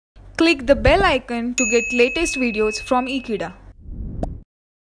Click the bell icon to get latest videos from Ekeeda.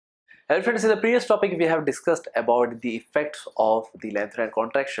 Hello friends, in the previous topic we have discussed about the effects of the lengthening and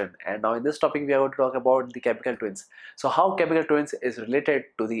contraction, and now in this topic we are going to talk about the chemical twins. So how chemical twins is related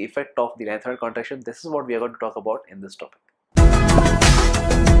to the effect of the lengthening and contraction, this is what we are going to talk about in this topic.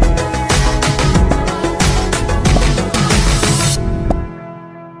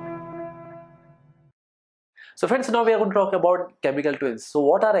 So friends, now we are going to talk about chemical twins. So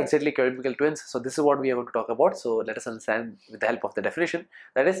what are exactly chemical twins? So this is what we are going to talk about. So let us understand with the help of the definition.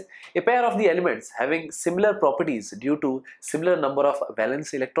 That is, a pair of the elements having similar properties due to similar number of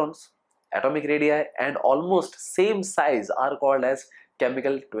valence electrons, atomic radii and almost same size are called as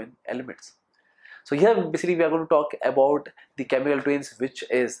chemical twin elements. So here basically we are going to talk about the chemical twins, which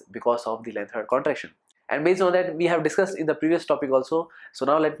is because of the length and contraction. And based on that, we have discussed in the previous topic also. So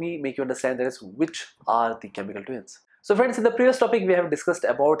now let me make you understand that is which are the chemical twins. So friends, in the previous topic we have discussed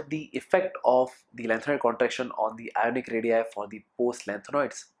about the effect of the lanthanoid contraction on the ionic radii for the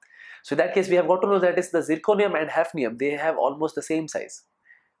post-lanthanoids. So in that case we have got to know that is the zirconium and hafnium, they have almost the same size.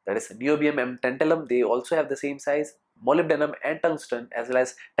 That is niobium and tantalum, they also have the same size. Molybdenum and tungsten, as well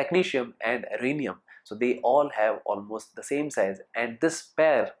as technetium and rhenium, so they all have almost the same size. And this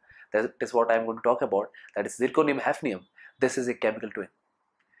pair, that is what I am going to talk about, that is zirconium hafnium, this is a chemical twin.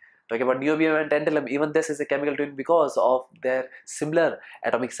 Talking about niobium and tantalum, even this is a chemical twin because of their similar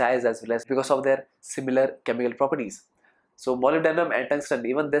atomic size as well as because of their similar chemical properties. So molybdenum and tungsten,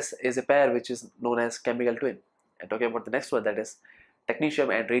 even this is a pair which is known as chemical twin. And talking about the next one, that is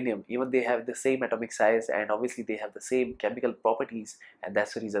technetium and rhenium, even they have the same atomic size and obviously they have the same chemical properties, and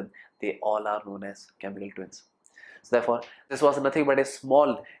that's the reason they all are known as chemical twins. So therefore this was nothing but a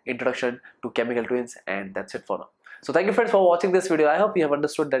small introduction to chemical twins, and that's it for now. So thank you friends for watching this video. I hope you have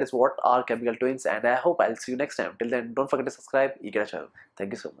understood that is what are chemical twins, and I hope I'll see you next time. Till then, don't forget to subscribe Ekeeda channel.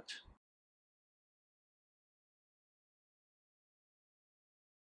 Thank you so much.